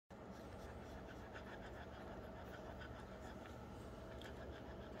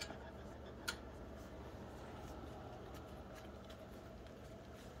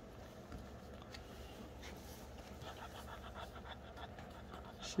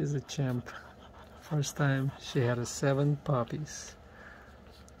She's a champ. First time she had 7 puppies.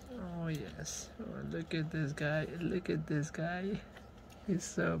 Oh yes. Oh, look at this guy. Look at this guy. He's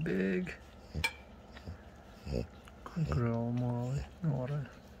so big. Good girl, Molly. Nora.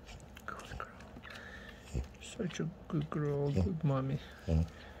 Good girl. Such a good girl. Good mommy.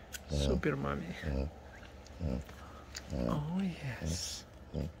 Super mommy. Oh yes.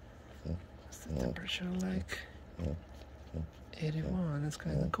 What's the temperature like? 81. It's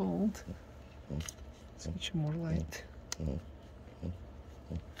kind of cold. Let's get you more light.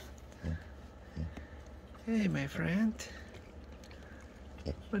 Hey, my friend.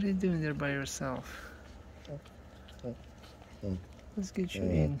 What are you doing there by yourself? Let's get you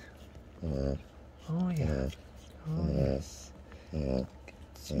in. Oh yeah. Oh yes.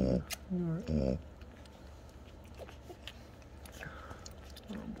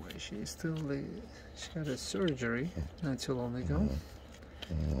 Oh boy, she's still she got a surgery not too long ago.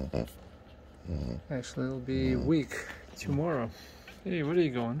 Actually, it'll be a week tomorrow. Hey, where are you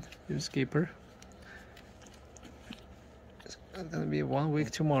going? You escaper. It's gonna be 1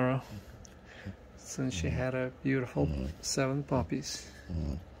 week tomorrow since she had a beautiful 7 puppies.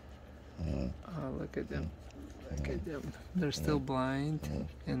 Oh, look at them. Look at them. They're still blind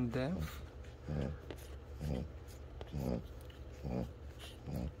and deaf.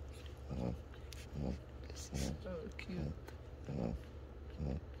 This is so cute.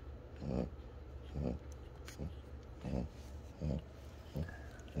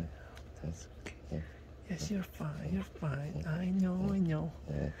 That's okay. Yes, you're fine. You're fine. I know. I know.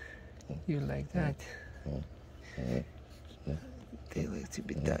 You like that? They like to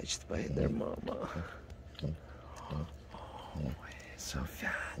be touched by their mama. Oh, so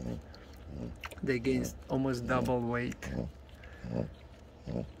fat. They gained almost double weight.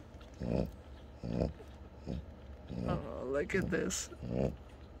 Oh, look at this.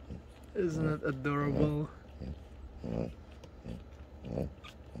 Isn't it adorable?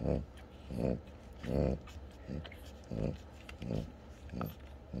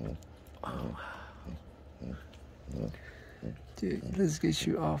 Oh. Dude, let's get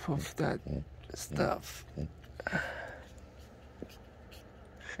you off of that stuff.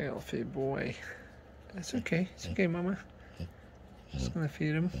 Healthy boy. It's okay. It's okay, Mama. Just gonna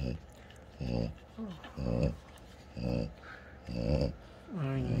feed him. Oh.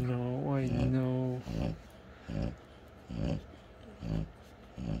 I know, I know.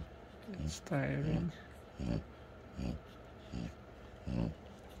 It's tiring.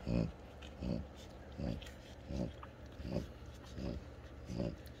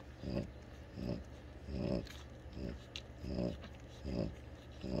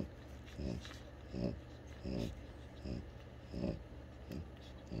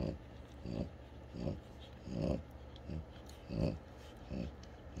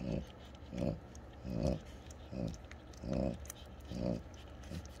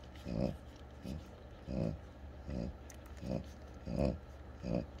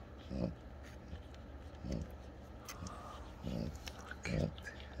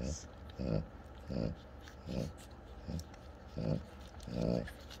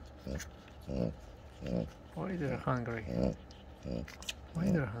 Why they're hungry? Why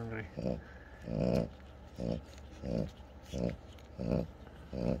they're hungry?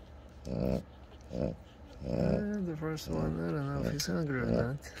 The first one, I don't know if he's hungry or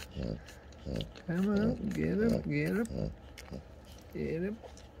not. Come on, get him, get him. Get him.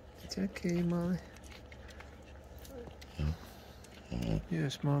 It's okay, Molly.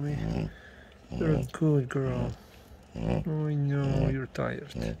 Yes, Mommy. You're a good girl. Oh, I know you're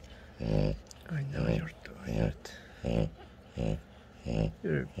tired. I know you're tired.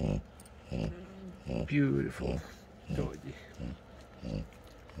 You're beautiful, doggy.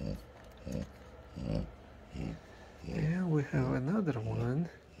 Yeah, we have another one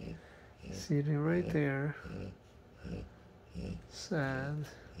sitting right there. Sad.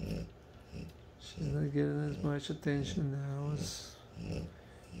 She's not getting as much attention now as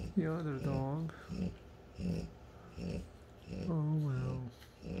the other dog. Oh well.